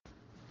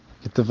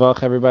Good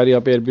Tavach, everybody.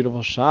 Hope you had a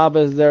beautiful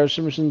Shabbos there.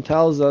 Shimshon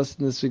tells us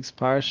in this week's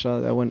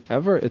Parsha that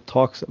whenever it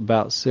talks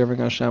about serving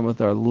Hashem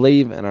with our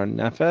leiv and our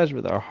nefesh,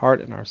 with our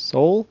heart and our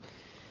soul,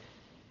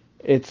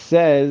 it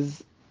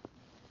says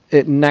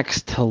it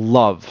next to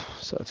love.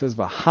 So it says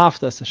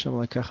V'haftas Hashem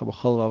Elokecha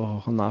b'chol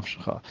levav v'chol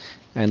nafshecha,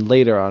 and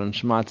later on in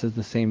Shema it says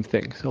the same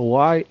thing. So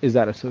why is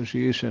that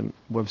association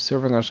with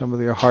serving Hashem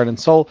with your heart and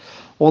soul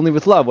only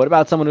with love? What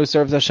about someone who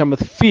serves Hashem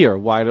with fear?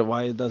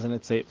 Why doesn't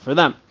it say it for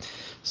them?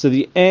 So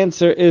the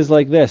answer is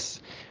like this.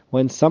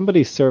 When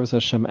somebody serves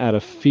Hashem out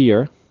of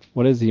fear,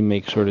 what does he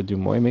make sure to do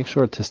more? He makes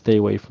sure to stay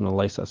away from the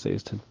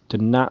leisases, to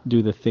not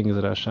do the things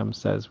that Hashem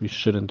says we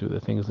shouldn't do, the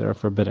things that are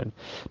forbidden.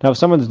 Now, if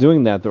someone's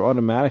doing that, they're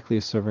automatically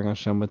serving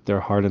Hashem with their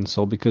heart and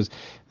soul, because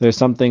there's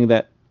something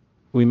that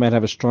we might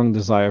have a strong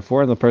desire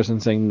for, and the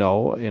person's saying,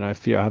 no, I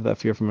have that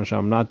fear from Hashem,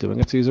 I'm not doing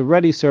it. So he's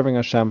already serving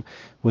Hashem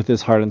with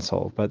his heart and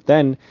soul. But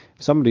then,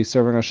 if somebody's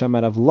serving Hashem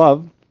out of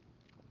love,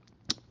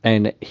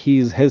 and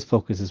his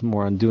focus is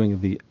more on doing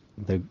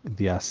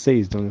the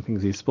assays, doing the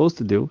things he's supposed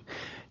to do,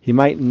 he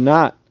might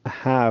not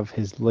have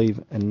his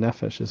leiv and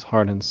nefesh, his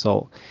heart and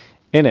soul,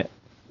 in it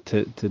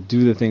to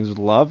do the things with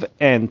love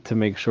and to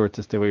make sure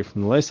to stay away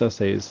from the leis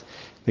assays,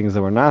 things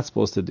that we're not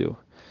supposed to do.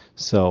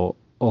 So,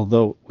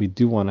 although we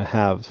do want to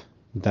have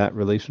that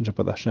relationship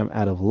with Hashem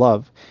out of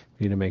love,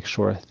 we need to make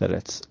sure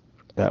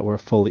that we're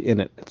fully in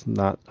it. It's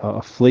not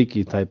a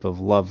flaky type of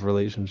love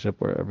relationship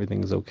where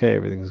everything's okay,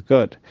 everything's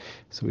good.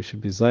 So we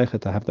should be zeicha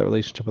to have that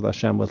relationship with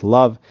Hashem with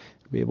love,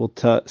 be able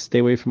to stay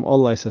away from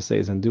all the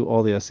assays and do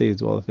all the assays,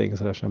 do all the things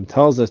that Hashem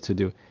tells us to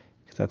do,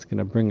 because that's going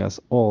to bring us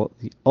all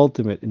the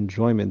ultimate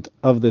enjoyment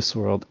of this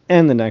world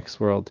and the next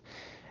world,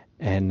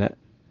 and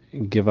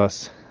give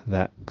us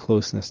that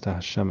closeness to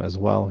Hashem as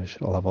well. We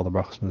should all have all the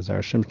brachos from the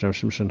zera,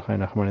 shimshon,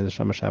 Chaya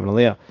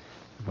Mushka,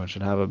 Everyone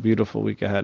should have a beautiful week ahead.